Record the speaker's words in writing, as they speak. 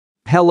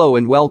Hello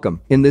and welcome.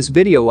 In this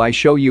video I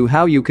show you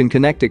how you can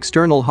connect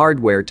external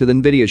hardware to the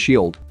Nvidia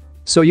Shield.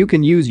 So you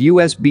can use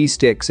USB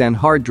sticks and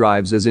hard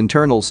drives as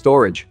internal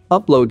storage,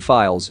 upload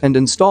files and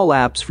install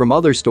apps from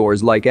other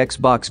stores like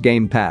Xbox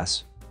Game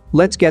Pass.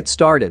 Let's get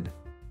started.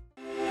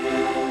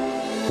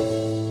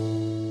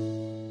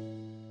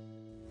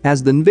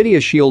 As the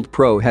Nvidia Shield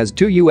Pro has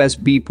two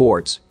USB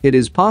ports, it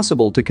is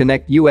possible to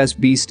connect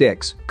USB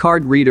sticks,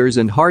 card readers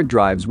and hard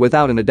drives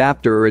without an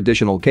adapter or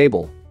additional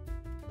cable.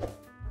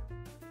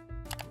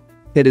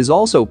 It is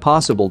also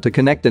possible to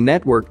connect a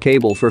network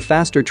cable for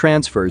faster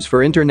transfers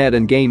for internet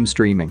and game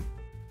streaming.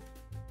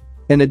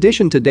 In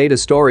addition to data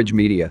storage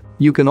media,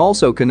 you can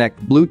also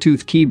connect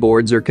Bluetooth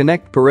keyboards or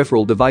connect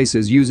peripheral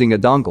devices using a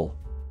dongle.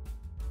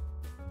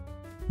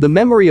 The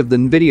memory of the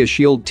Nvidia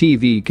Shield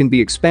TV can be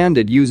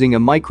expanded using a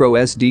micro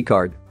SD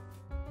card.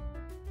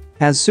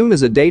 As soon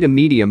as a data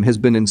medium has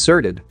been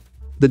inserted,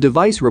 the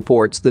device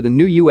reports that a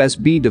new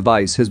USB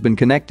device has been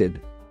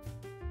connected.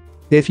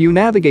 If you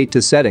navigate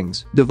to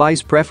Settings,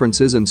 Device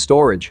Preferences and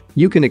Storage,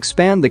 you can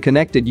expand the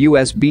connected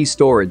USB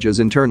storage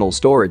as internal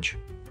storage.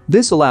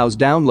 This allows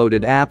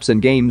downloaded apps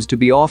and games to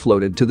be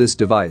offloaded to this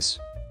device.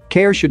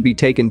 Care should be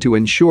taken to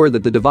ensure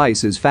that the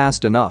device is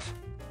fast enough.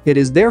 It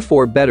is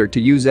therefore better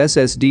to use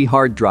SSD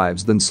hard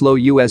drives than slow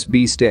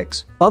USB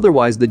sticks,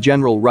 otherwise the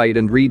general write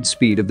and read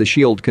speed of the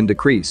Shield can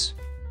decrease.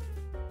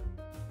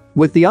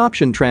 With the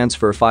option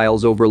Transfer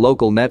Files over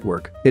Local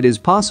Network, it is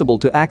possible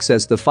to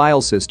access the file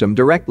system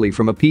directly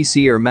from a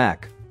PC or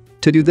Mac.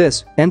 To do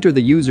this, enter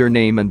the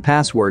username and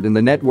password in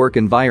the network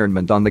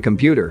environment on the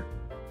computer.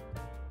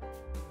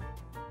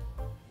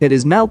 It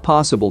is now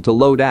possible to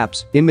load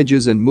apps,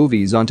 images and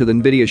movies onto the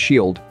Nvidia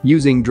Shield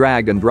using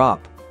drag and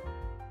drop.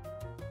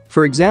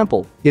 For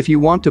example, if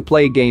you want to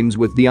play games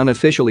with the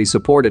unofficially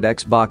supported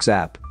Xbox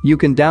app, you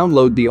can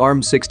download the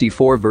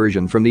ARM64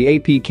 version from the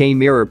APK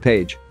mirror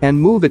page and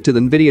move it to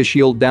the Nvidia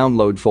Shield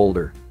download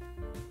folder.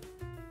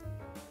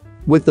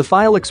 With the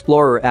File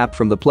Explorer app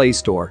from the Play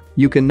Store,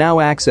 you can now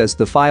access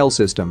the file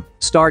system,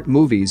 start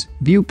movies,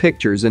 view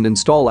pictures and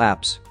install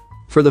apps.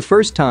 For the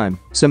first time,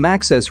 some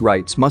access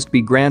rights must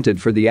be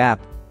granted for the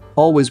app.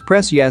 Always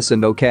press yes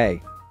and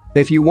OK.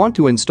 If you want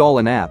to install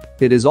an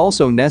app, it is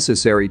also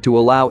necessary to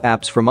allow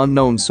apps from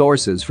unknown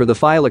sources for the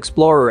File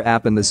Explorer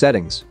app in the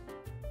settings.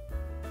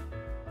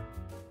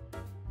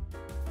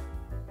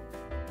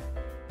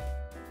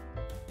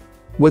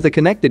 With a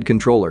connected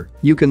controller,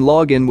 you can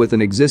log in with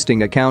an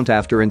existing account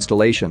after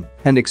installation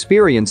and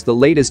experience the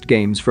latest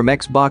games from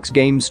Xbox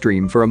Game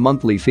Stream for a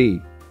monthly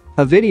fee.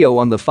 A video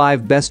on the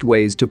 5 best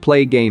ways to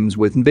play games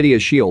with Nvidia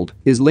Shield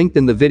is linked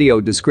in the video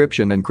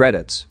description and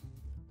credits.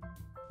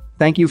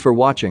 Thank you for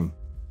watching.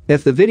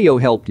 If the video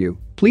helped you,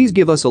 please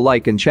give us a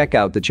like and check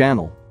out the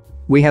channel.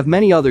 We have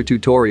many other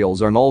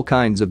tutorials on all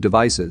kinds of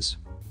devices.